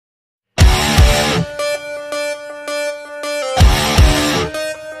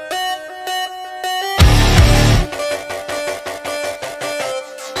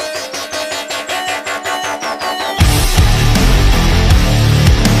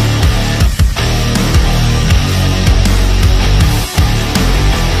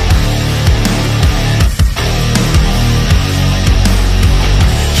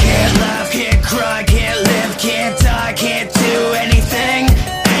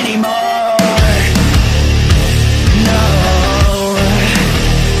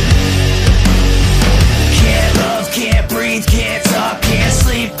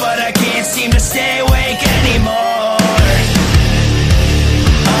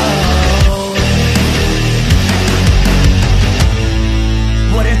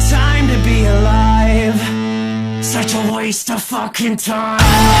waste of fucking time.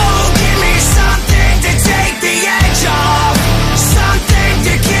 Oh, give me something to take the edge off, something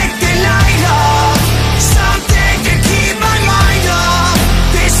to kick the night off, something to keep my mind off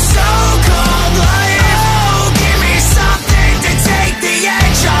this so-called life. Oh, give me something to take the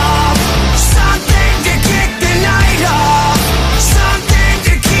edge off, something to kick the night off, something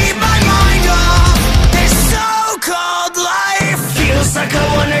to keep my mind off this so-called life. Feels like I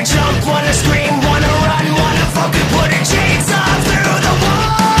wanna jump, wanna scream, wanna run, wanna fucking put a chainsaw through the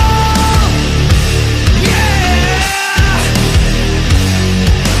wall. Yeah.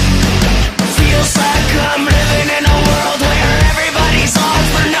 Feels like I'm living in a world where everybody's all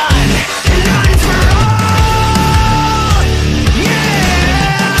for none and none for all.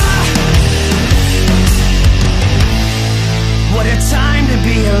 Yeah. What a time to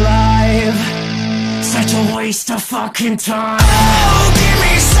be alive. Such a waste of fucking time. Oh, give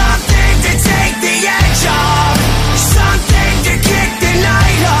me something to take the edge off, something to kick the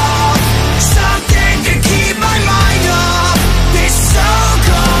night off, something to keep my mind off this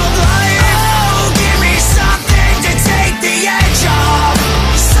so-called life. Oh, give me something to take the edge off,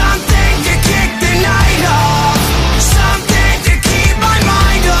 something to kick the night off, something to keep my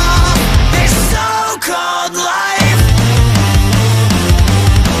mind off this so-called life.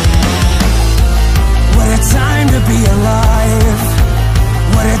 What a time to be alive.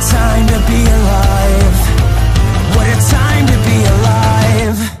 What a time to be alive. What a time to be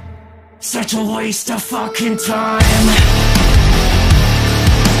alive. Such a waste of fucking time.